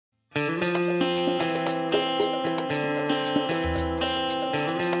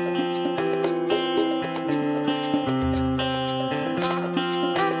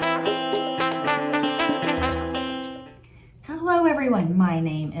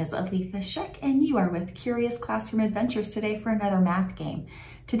is Aletha Shuck, and you are with Curious Classroom Adventures today for another math game.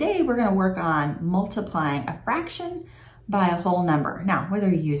 Today we're going to work on multiplying a fraction by a whole number. Now, whether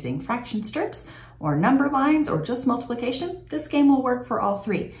you're using fraction strips or number lines or just multiplication, this game will work for all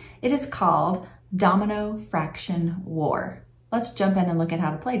three. It is called Domino Fraction War. Let's jump in and look at how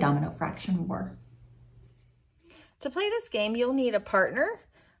to play Domino Fraction War. To play this game, you'll need a partner,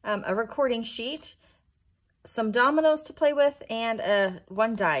 a recording sheet, some dominoes to play with, and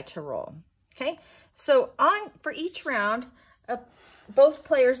one die to roll. Okay, so for each round, both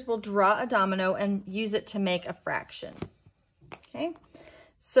players will draw a domino and use it to make a fraction. Okay,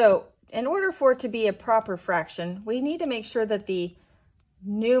 so in order for it to be a proper fraction, we need to make sure that the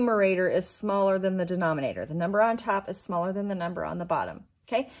numerator is smaller than the denominator. The number on top is smaller than the number on the bottom.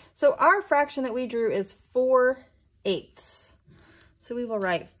 Okay, so our fraction that we drew is 4/8. So we will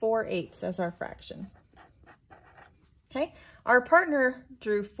write 4/8 as our fraction. Okay, our partner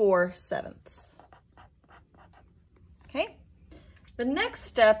drew 4/7. Okay, the next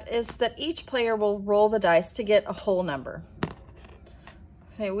step is that each player will roll the dice to get a whole number.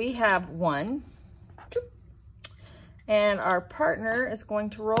 Okay, we have 1, and our partner is going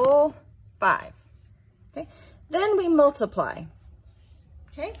to roll 5. Okay, then we multiply.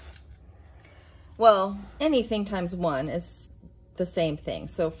 Okay, well, anything times 1 is the same thing.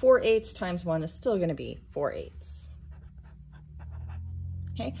 So 4/8 times 1 is still going to be 4/8.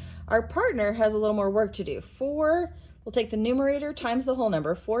 Okay, our partner has a little more work to do. We'll take the numerator times the whole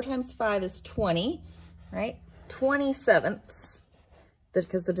number. 4 times 5 is 20, right? 27,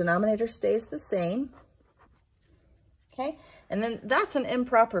 because the denominator stays the same. Okay, and then that's an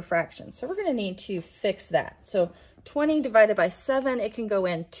improper fraction. So we're going to need to fix that. So 20 divided by 7, it can go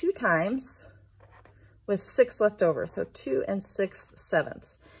in 2 times with 6 left over. So 2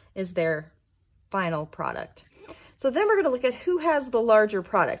 6/7 is their final product. So then we're going to look at who has the larger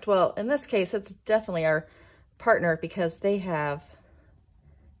product. Well, in this case, it's definitely our partner because they have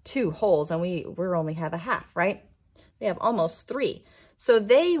 2 wholes and we only have a half, right? They have almost 3. So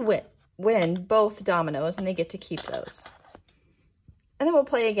they win both dominoes and they get to keep those. And then we'll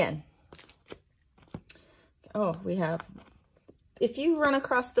play again. Oh, if you run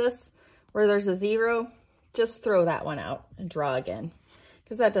across this where there's a 0, just throw that one out and draw again.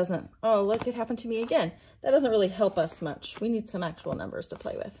 Because that doesn't, oh, look, it happened to me again. That doesn't really help us much. We need some actual numbers to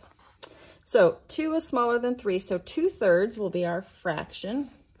play with. So 2 is smaller than 3, so 2/3 will be our fraction.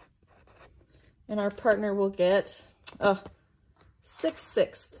 And our partner will get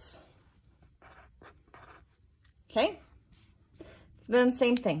 6/6. Okay? Then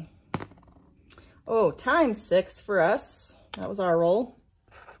same thing. Oh, times 6 for us. That was our roll.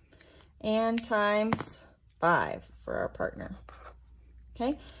 And times 5 for our partner.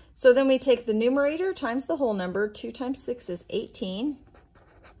 Okay, so then we take the numerator times the whole number. 2 times 6 is 18.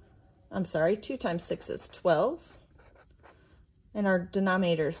 I'm sorry, 2 times 6 is 12. And our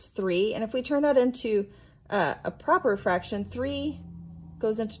denominator is 3. And if we turn that into a proper fraction, 3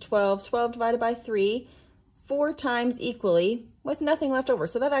 goes into 12. 12 divided by 3, 4 times equally with nothing left over.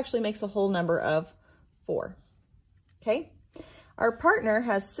 So that actually makes a whole number of 4. Okay, our partner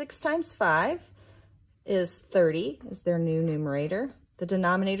has 6 times 5 is 30, is their new numerator. The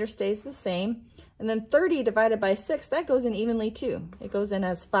denominator stays the same. And then 30 divided by 6, that goes in evenly too. It goes in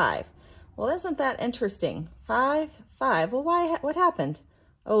as 5. Well, isn't that interesting? 5, 5. Well, what happened?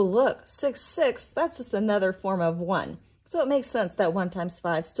 Oh, look, 6/6, that's just another form of 1. So it makes sense that 1 times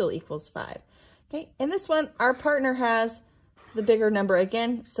 5 still equals 5. Okay, in this one, our partner has the bigger number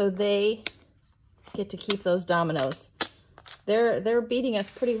again, so they get to keep those dominoes. They're beating us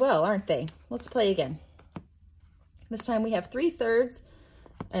pretty well, aren't they? Let's play again. This time we have 3/3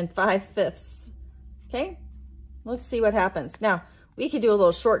 and 5/5. Okay, let's see what happens. Now, we could do a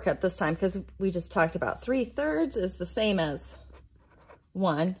little shortcut this time because we just talked about 3/3 is the same as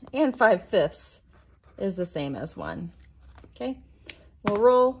 1 and 5/5 is the same as 1. Okay, we'll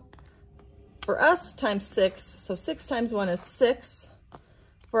roll. For us, times 6. So 6 times 1 is 6.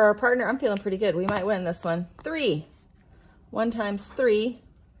 For our partner, I'm feeling pretty good. We might win this one. 3. 1 times 3.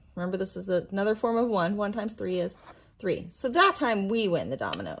 Remember, this is another form of 1. 1 times 3 is 3. So that time we win the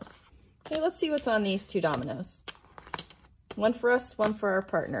dominoes. Okay, let's see what's on these 2 dominoes. 1 for us, 1 for our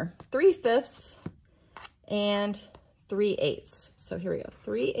partner. 3/5 and 3/8. So here we go.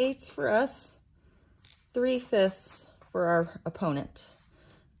 3/8 for us, 3/5 for our opponent.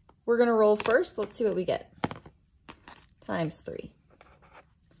 We're going to roll first. Let's see what we get. Times 3.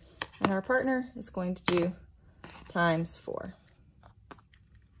 And our partner is going to do times 4.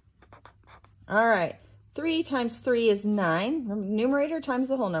 All right. 3 times 3 is 9. Remember, numerator times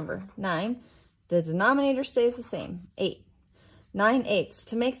the whole number, 9. The denominator stays the same, 8. 9/8.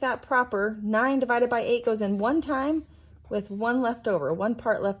 To make that proper, 9 divided by 8 goes in one time with one left over, one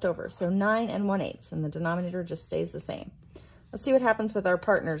part left over. So 9 1/8, and the denominator just stays the same. Let's see what happens with our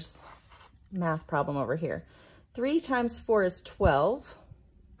partner's math problem over here. 3 times 4 is 12.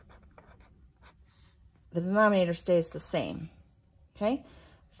 The denominator stays the same, okay?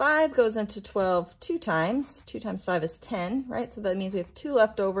 5 goes into 12 2 times. 2 times 5 is 10, right? So that means we have 2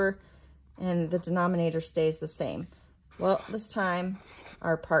 left over, and the denominator stays the same. Well, this time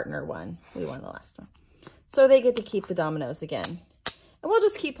our partner won. We won the last one. So they get to keep the dominoes again. And we'll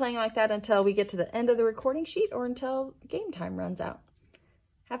just keep playing like that until we get to the end of the recording sheet or until game time runs out.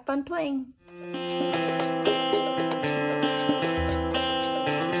 Have fun playing.